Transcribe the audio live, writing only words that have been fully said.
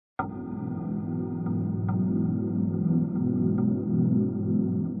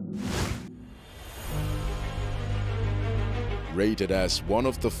Rated as one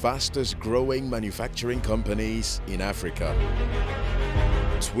of the fastest growing manufacturing companies in Africa,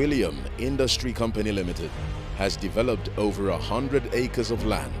 Twillium Industry Company Limited has developed over 100 acres of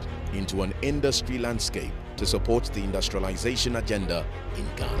land into an industry landscape to support the industrialization agenda in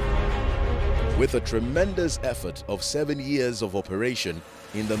Ghana. With a tremendous effort of 7 years of operation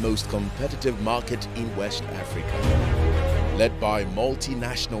in the most competitive market in West Africa, led by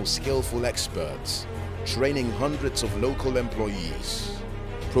multinational skillful experts, training hundreds of local employees,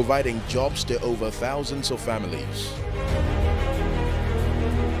 providing jobs to over thousands of families.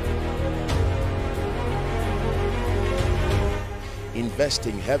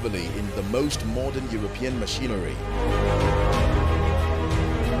 Investing heavily in the most modern European machinery.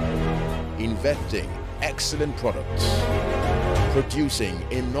 Inventing excellent products. Producing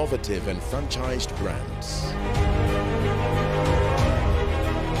innovative and franchised brands.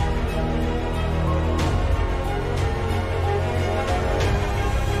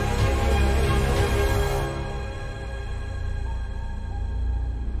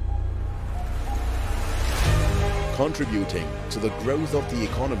 Contributing to the growth of the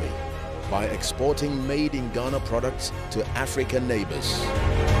economy by exporting made-in-Ghana products to African neighbors.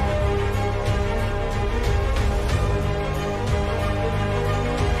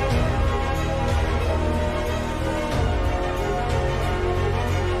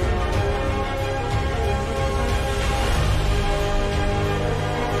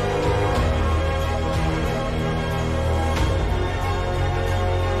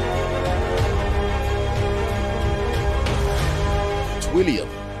 Twillium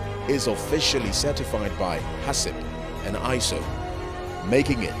is officially certified by HACCP and ISO,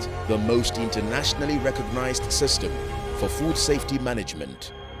 making it the most internationally recognized system for food safety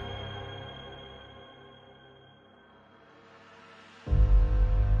management.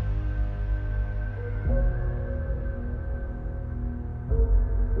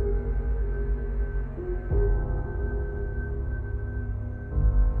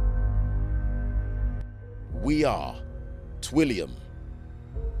 We are Twillium,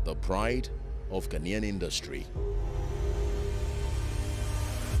 the pride of Ghanaian industry.